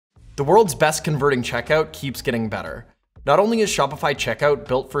The world's best converting checkout keeps getting better. Not only is Shopify Checkout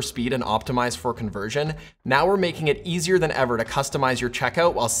built for speed and optimized for conversion, now we're making it easier than ever to customize your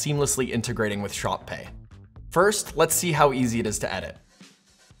checkout while seamlessly integrating with Shop Pay. First, let's see how easy it is to edit.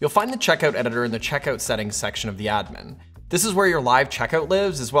 You'll find the checkout editor in the checkout settings section of the admin. This is where your live checkout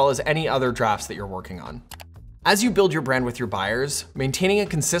lives, as well as any other drafts that you're working on. As you build your brand with your buyers, maintaining a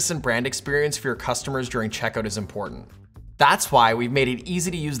consistent brand experience for your customers during checkout is important. That's why we've made it easy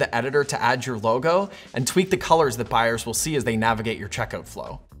to use the editor to add your logo and tweak the colors that buyers will see as they navigate your checkout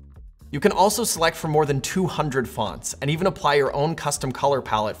flow. You can also select from more than 200 fonts and even apply your own custom color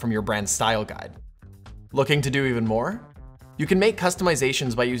palette from your brand style guide. Looking to do even more? You can make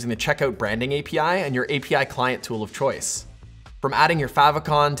customizations by using the Checkout Branding API and your API client tool of choice. From adding your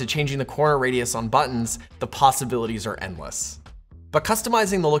favicon to changing the corner radius on buttons, the possibilities are endless. But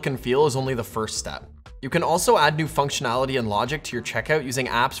customizing the look and feel is only the first step. You can also add new functionality and logic to your checkout using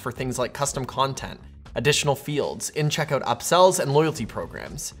apps for things like custom content, additional fields, in-checkout upsells, and loyalty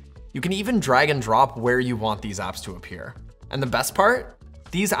programs. You can even drag and drop where you want these apps to appear. And the best part?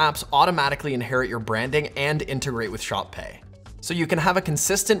 These apps automatically inherit your branding and integrate with Shop Pay. So you can have a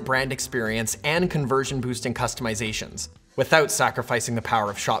consistent brand experience and conversion boosting customizations without sacrificing the power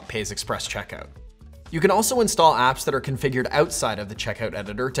of Shop Pay's Express Checkout. You can also install apps that are configured outside of the checkout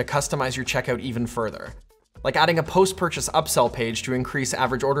editor to customize your checkout even further, like adding a post-purchase upsell page to increase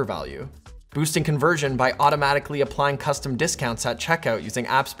average order value, boosting conversion by automatically applying custom discounts at checkout using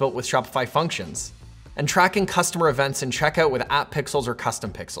apps built with Shopify Functions, and tracking customer events in checkout with app pixels or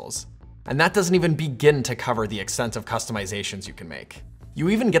custom pixels. And that doesn't even begin to cover the extent of customizations you can make. You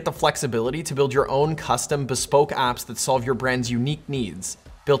even get the flexibility to build your own custom bespoke apps that solve your brand's unique needs,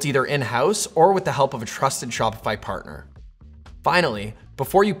 built either in-house or with the help of a trusted Shopify partner. Finally,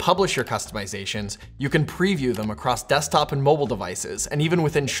 before you publish your customizations, you can preview them across desktop and mobile devices and even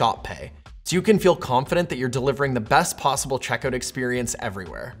within Shop Pay, so you can feel confident that you're delivering the best possible checkout experience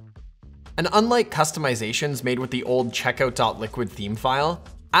everywhere. And unlike customizations made with the old checkout.liquid theme file,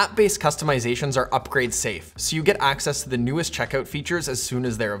 app-based customizations are upgrade safe, so you get access to the newest checkout features as soon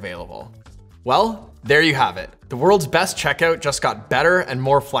as they're available. Well, there you have it. The world's best checkout just got better and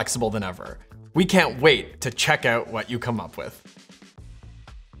more flexible than ever. We can't wait to check out what you come up with.